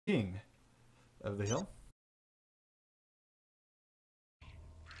King of the hill.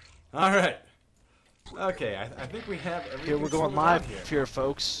 All right. Okay, I think we have everything. Here we're going sorted out live here,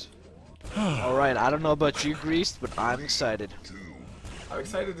 folks. Alright, I don't know about you, Greased, but I'm excited. I'm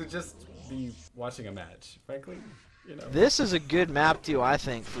excited to just be watching a match, frankly. You know. This is a good map too, I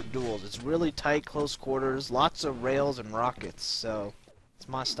think, for duels. It's really tight, close quarters, lots of rails and rockets, so it's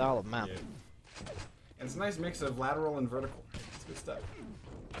my style of map. Yeah. And it's a nice mix of lateral and vertical. It's good stuff.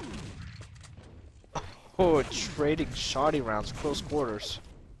 Oh, trading shoddy rounds, close quarters.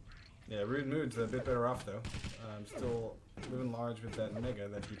 Yeah, Rude Mood's a bit better off though. Still living large with that Mega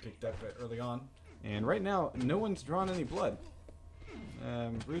that he picked up early on. And right now, no one's drawn any blood.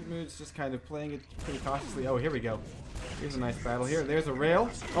 Rude Mood's just kind of playing it pretty cautiously. Oh, here we go. Here's a nice battle here. There's a rail.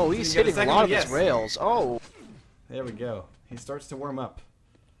 Oh, he's hitting a lot of his rails. Oh. There we go. He starts to warm up.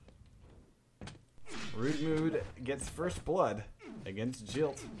 Rude Mood gets first blood against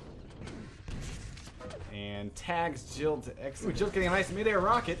Jilt. And tags Jilt. Excellent. Jilt getting a nice mid-air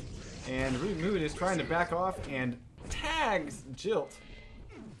rocket. And Rude Mood is trying to back off and tags Jilt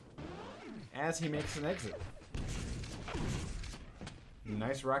as he makes an exit.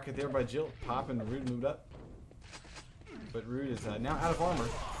 Nice rocket there by Jilt, popping Rude Mood up. But Rude is now out of armor.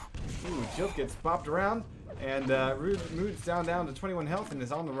 Ooh, Jilt gets bopped around, and Rude Mood's down to 21 health and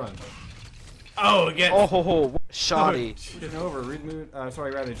is on the run. Oh, again! Oh, shoddy. Shooting over. Rude Mood,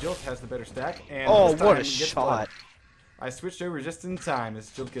 Jilt has the better stack. And oh, this time what a gets shot. blood. I switched over just in time as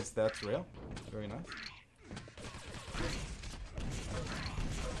Jilt gets that rail. Very nice.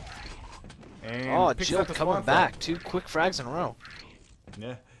 And oh, picks Jilt up the coming spawn back. flag. 2 quick frags in a row.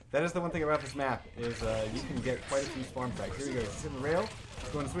 Yeah, that is the one thing about this map is you can get quite a few spawn frags. Here we go. He's in the rail. He's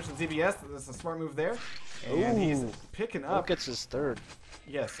going to switch to ZBS. That's a smart move there. And Ooh, he's picking up. gets his third.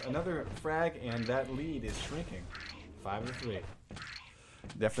 Yes, another frag, and that lead is shrinking. 5-3.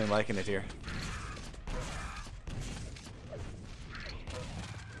 Definitely liking it here.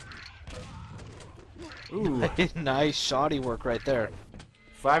 Ooh, Nice shoddy work right there.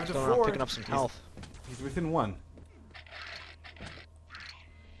 5-4. Picking up some health. He's within 1.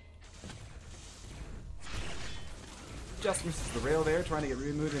 Just misses the rail there, trying to get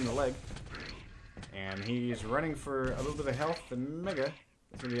Rude Mood in the leg. And he's running for a little bit of health. The Mega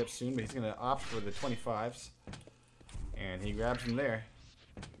is going to be up soon, but he's going to opt for the 25s. And he grabs him there.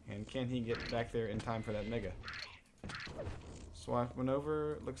 And can he get back there in time for that Mega? Swap went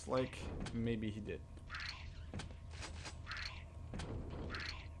over. Looks like maybe he did.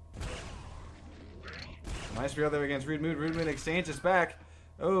 Nice rail there against Rude Mood. Rude Mood exchanges back.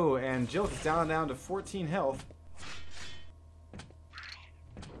 Oh, and Jilt is down to 14 health.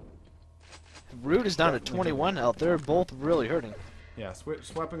 Rude is down to 21 health. They're both really hurting. Yeah,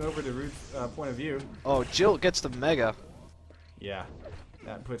 swapping over to Rude's point of view. Oh, Jilt gets the Mega. Yeah,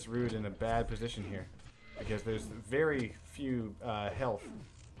 that puts Rude in a bad position here. Because there's very few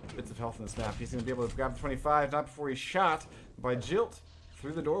bits of health in this map. He's going to be able to grab the 25, not before he's shot by Jilt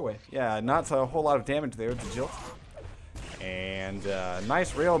through the doorway. Yeah, not a whole lot of damage there to Jilt. And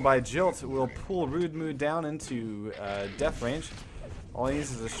nice rail by Jilt will pull Rude Mood down into death range. All he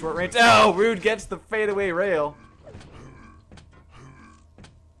needs is a short range. Oh, Rude gets the fadeaway rail.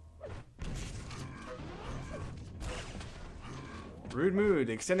 Rude Mood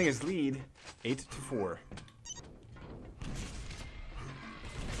extending his lead 8-4.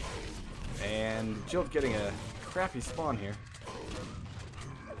 And Jilt getting a crappy spawn here.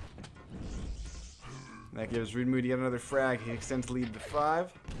 That gives Rude Mood yet another frag. He extends the lead to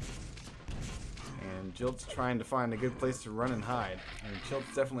 5. And Jilt's trying to find a good place to run and hide. And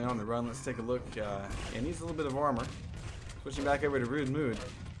Jilt's definitely on the run. Let's take a look. He needs a little bit of armor. Switching back over to Rude Mood.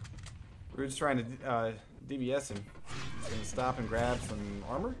 Rude's trying to DBS him. He's going to stop and grab some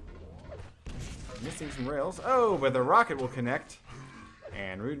armor. Missing some rails. Oh, but the rocket will connect.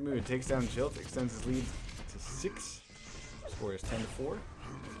 And Rude Mood takes down Jilt, extends his lead to 6. Score is 10-4.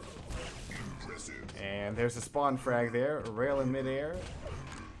 And there's a spawn frag there. A rail in midair.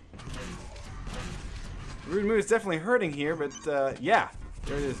 Rude Mood is definitely hurting here, but yeah.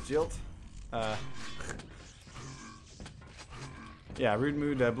 There it is, Jilt. Yeah, Rude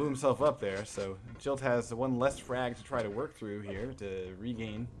Mood blew himself up there, so Jilt has one less frag to try to work through here to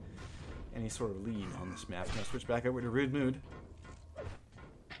regain any sort of lead on this map. Now switch back over to Rude Mood.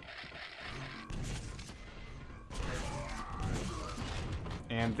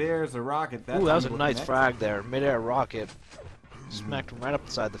 And there's a rocket. Ooh, that was a nice frag there. Mid-air rocket. Smacked him right up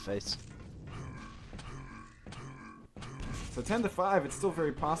beside the face. So 10-5, it's still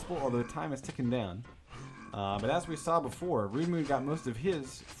very possible, although time is ticking down. But as we saw before, Rude Mood got most of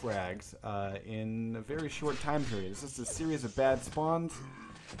his frags in a very short time period. It's just a series of bad spawns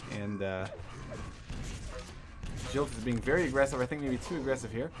And Jilt is being very aggressive. I think maybe too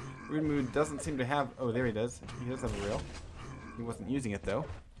aggressive here. Rude Mood doesn't seem to have... Oh, there he does. He does have a rail. He wasn't using it, though.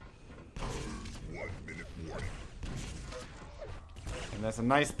 1 minute warning. And that's a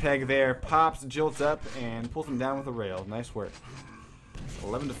nice peg there. Pops Jilt up and pulls him down with a rail. Nice work.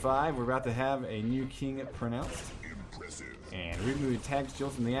 11-5. We're about to have a new king pronounced. Impressive. And Rude Mood tags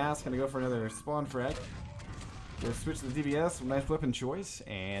Jilt in the ass. Gonna go for another spawn frag. Gonna switch to the DBS with nice weapon choice.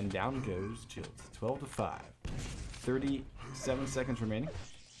 And down goes Jilt. 12-5. 37 seconds remaining.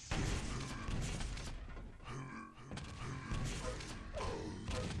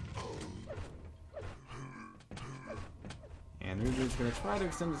 And Rude Mood's going to try to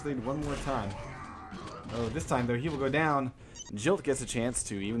extend his lead one more time. Oh, this time, though, he will go down. Jilt gets a chance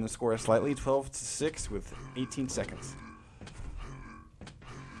to even the score slightly, 12-6 with 18 seconds.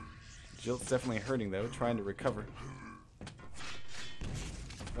 Jilt's definitely hurting, though, trying to recover.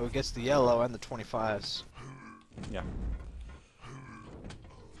 Oh, he gets the yellow and the 25s. Yeah.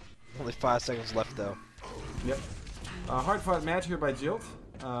 Only 5 seconds left, though. Yep. Hard-fought match here by Jilt.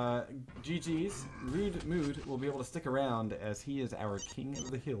 GG's. Rude Mood will be able to stick around as he is our king of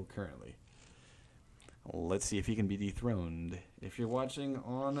the hill currently. Let's see if he can be dethroned. If you're watching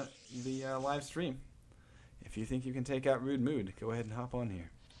on the live stream, if you think you can take out Rude Mood, go ahead and hop on here.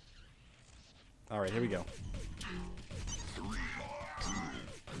 Alright, here we go. 3, 2, 1.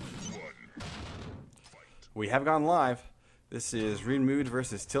 We have gone live. This is Rude Mood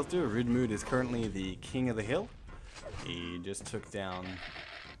versus Tilter. Rude Mood is currently the king of the hill. He just took down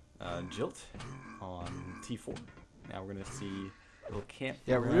Jilt on T4. Now we're going to see a little camp.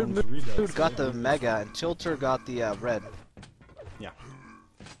 Yeah, Rude Mood got the Mega, and Tilter got the red. Yeah.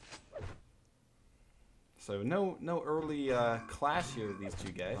 So no early clash here with these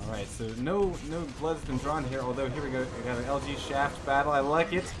two guys. All right, so no blood's been drawn here. Although here we go, we got an LG Shaft battle. I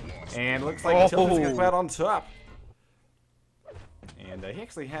like it, and looks like Tilter's gonna come out on top. And he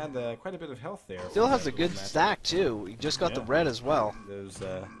actually had quite a bit of health there. Still has a good stack too. He just got the red as well. Those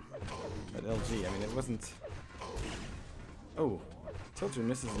that LG. I mean, it wasn't. Oh, Tilter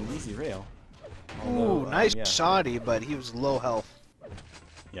misses an easy rail. Ooh, nice yeah. shoddy, but he was low health.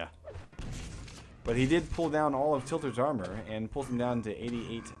 Yeah. But he did pull down all of Tilter's armor and pulls him down to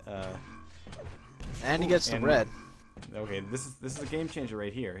 88. And he gets the red. Okay, this is a game changer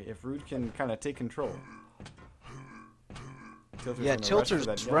right here. If Rude can kind of take control.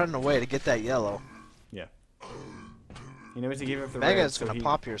 Tilter's running away to get that yellow. Yeah. He knows he gave up the Mega's red, gonna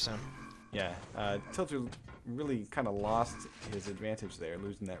pop here soon. Yeah. Tilter really kind of lost his advantage there,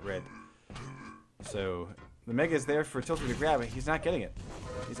 losing that red. So the Mega is there for Tilter to grab it. He's not getting it.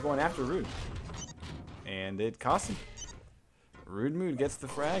 He's going after Rude. And it costs him. Rude Mood gets the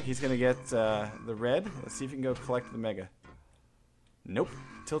frag. He's going to get the red. Let's see if he can go collect the Mega. Nope.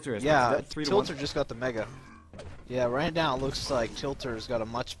 Tilter has Tilter just got the Mega. Yeah, right now it looks like Tilter's got a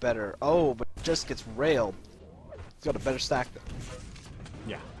much better... Oh, but just gets railed. He's got a better stack though.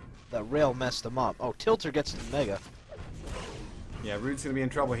 Yeah. That rail messed him up. Oh, Tilter gets the Mega. Yeah, Rude's going to be in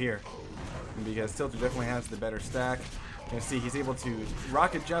trouble here. Because Tilter definitely has the better stack. You see, he's able to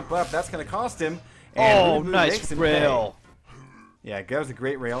rocket jump up. That's going to cost him. And oh, nice rail. Yeah, that was a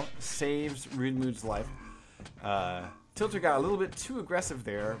great rail. Saves Rude Mood's life. Tilter got a little bit too aggressive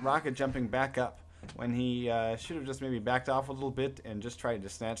there, rocket jumping back up, when he should have just maybe backed off a little bit and just tried to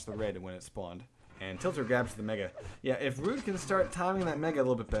snatch the red when it spawned. And Tilter grabs the Mega. Yeah, if Rude can start timing that Mega a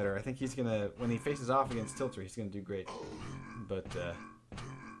little bit better, I think he's going to, when he faces off against Tilter, he's going to do great. But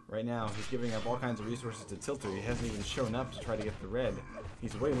right now, he's giving up all kinds of resources to Tilter. He hasn't even shown up to try to get the red.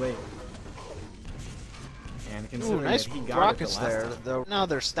 He's way late. And considering nice that he got rockets it the last there. time, Though now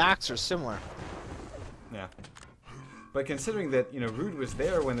their stacks are similar. Yeah. But considering that, Rude was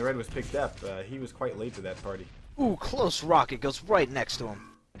there when the red was picked up, he was quite late to that party. Ooh, close rocket goes right next to him.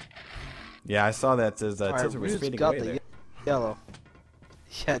 Yeah, I saw that as Tilter was Rude's fading got away the there. yellow.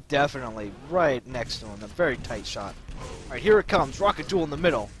 Yeah, definitely. Right next to him. A very tight shot. Alright, here it comes. Rocket duel in the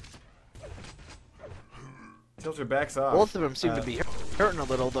middle. Tilter backs off. Both of them seem to be hurting a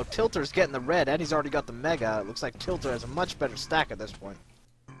little, though Tilter's getting the red, and he's already got the Mega. It looks like Tilter has a much better stack at this point.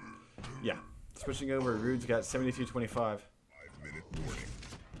 Yeah. Switching over, Rude's got 72-25. 5-minute warning.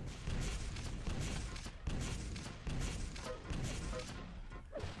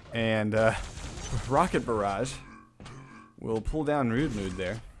 And Rocket Barrage will pull down Rude Mood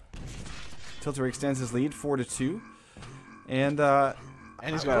there. Tilter extends his lead 4-2. And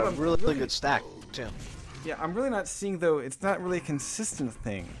he's got a really good stack, too. Yeah, I'm really not seeing, though, it's not really a consistent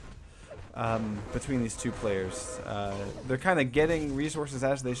thing between these two players. They're kind of getting resources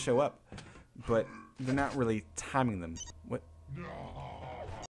as they show up, but they're not really timing them. What?